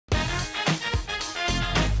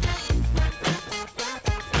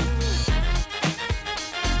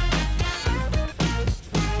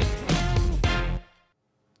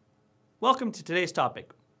Welcome to today's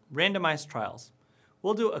topic, randomized trials.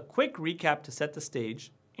 We'll do a quick recap to set the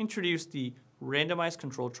stage, introduce the randomized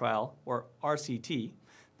controlled trial, or RCT,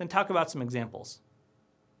 then talk about some examples.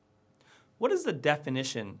 What is the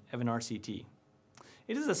definition of an RCT?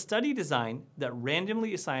 It is a study design that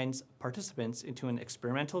randomly assigns participants into an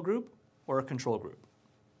experimental group or a control group.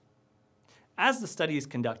 As the study is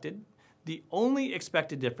conducted, the only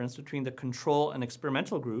expected difference between the control and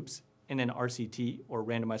experimental groups in an RCT, or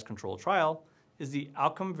randomized controlled trial, is the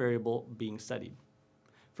outcome variable being studied.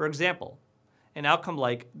 For example, an outcome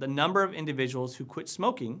like the number of individuals who quit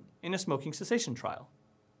smoking in a smoking cessation trial.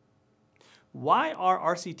 Why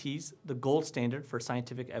are RCTs the gold standard for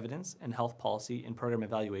scientific evidence and health policy and program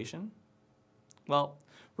evaluation? Well,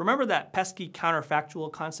 remember that pesky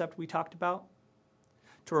counterfactual concept we talked about?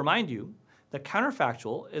 To remind you, the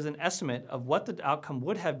counterfactual is an estimate of what the outcome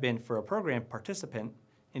would have been for a program participant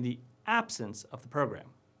in the absence of the program.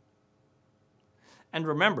 And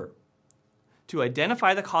remember, to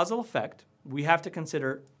identify the causal effect, we have to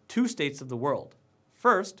consider two states of the world.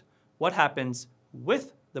 First, what happens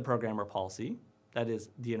with the program or policy, that is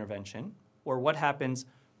the intervention, or what happens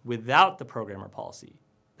without the program or policy,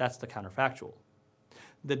 that's the counterfactual.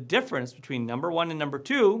 The difference between number one and number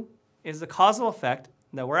two is the causal effect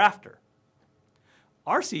that we're after.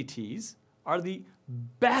 RCTs are the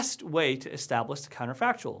best way to establish the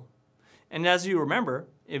counterfactual. And as you remember,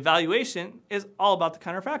 evaluation is all about the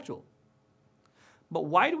counterfactual. But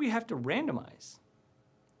why do we have to randomize?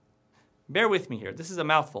 Bear with me here, this is a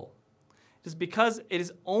mouthful. It is because it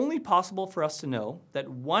is only possible for us to know that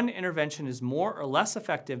one intervention is more or less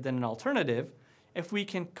effective than an alternative if we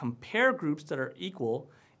can compare groups that are equal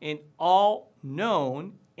in all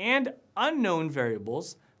known and unknown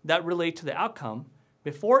variables that relate to the outcome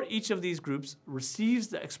before each of these groups receives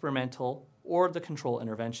the experimental or the control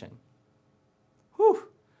intervention. Whew.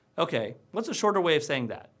 Okay, what's a shorter way of saying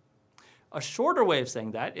that? A shorter way of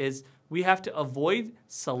saying that is we have to avoid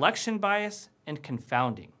selection bias and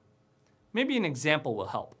confounding. Maybe an example will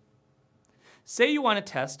help. Say you want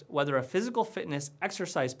to test whether a physical fitness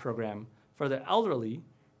exercise program for the elderly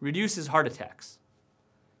reduces heart attacks.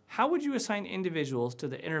 How would you assign individuals to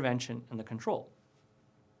the intervention and the control?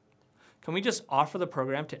 Can we just offer the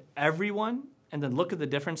program to everyone and then look at the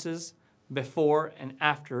differences before and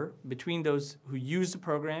after between those who use the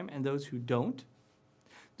program and those who don't?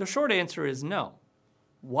 The short answer is no.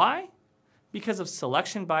 Why? Because of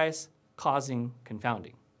selection bias causing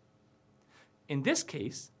confounding. In this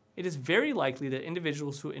case, it is very likely that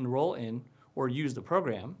individuals who enroll in or use the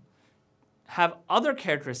program have other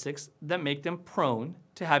characteristics that make them prone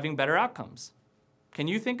to having better outcomes. Can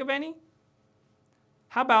you think of any?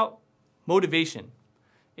 How about motivation?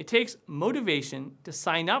 It takes motivation to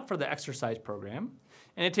sign up for the exercise program,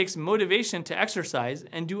 and it takes motivation to exercise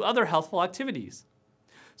and do other healthful activities.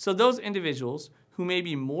 So those individuals who may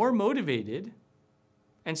be more motivated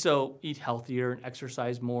and so eat healthier and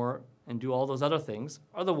exercise more and do all those other things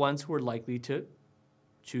are the ones who are likely to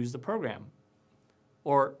choose the program.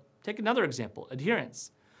 Or take another example,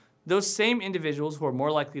 adherence. Those same individuals who are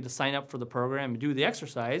more likely to sign up for the program and do the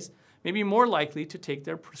exercise may be more likely to take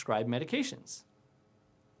their prescribed medications.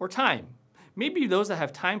 Or time. Maybe those that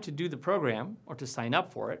have time to do the program or to sign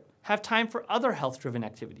up for it have time for other health-driven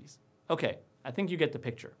activities. Okay, I think you get the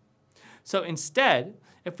picture. So instead,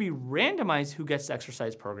 if we randomize who gets the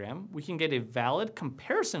exercise program, we can get a valid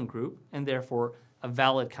comparison group and therefore a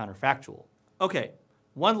valid counterfactual. Okay,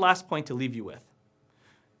 one last point to leave you with.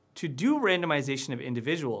 To do randomization of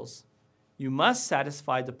individuals, you must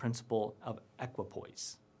satisfy the principle of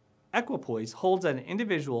equipoise. Equipoise holds that an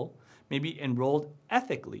individual may be enrolled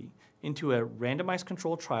ethically into a randomized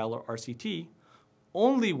controlled trial, or RCT,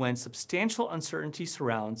 only when substantial uncertainty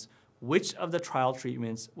surrounds which of the trial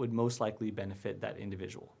treatments would most likely benefit that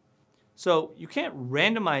individual. So you can't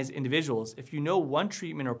randomize individuals if you know one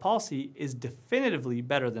treatment or policy is definitively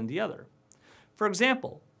better than the other. For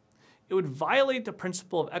example, it would violate the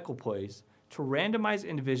principle of equipoise to randomize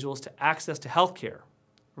individuals to access to healthcare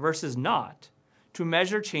versus not to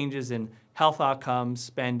measure changes in health outcomes,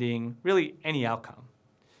 spending, really any outcome.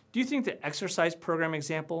 Do you think the exercise program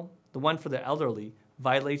example, the one for the elderly,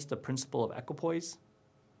 violates the principle of equipoise?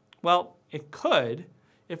 Well, it could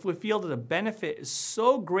if we feel that the benefit is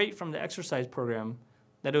so great from the exercise program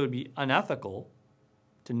that it would be unethical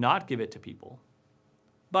to not give it to people.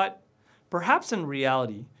 But perhaps in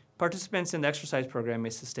reality, participants in the exercise program may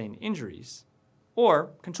sustain injuries,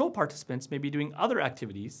 or control participants may be doing other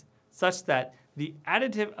activities such that the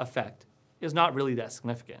additive effect is not really that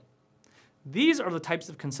significant. These are the types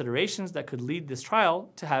of considerations that could lead this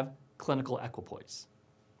trial to have clinical equipoise.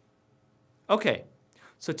 Okay,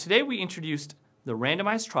 So today we introduced the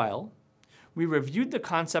randomized trial, we reviewed the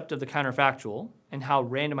concept of the counterfactual and how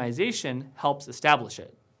randomization helps establish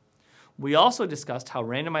it. We also discussed how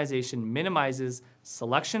randomization minimizes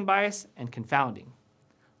selection bias and confounding.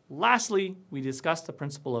 Lastly, we discussed the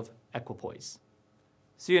principle of equipoise.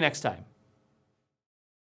 See you next time.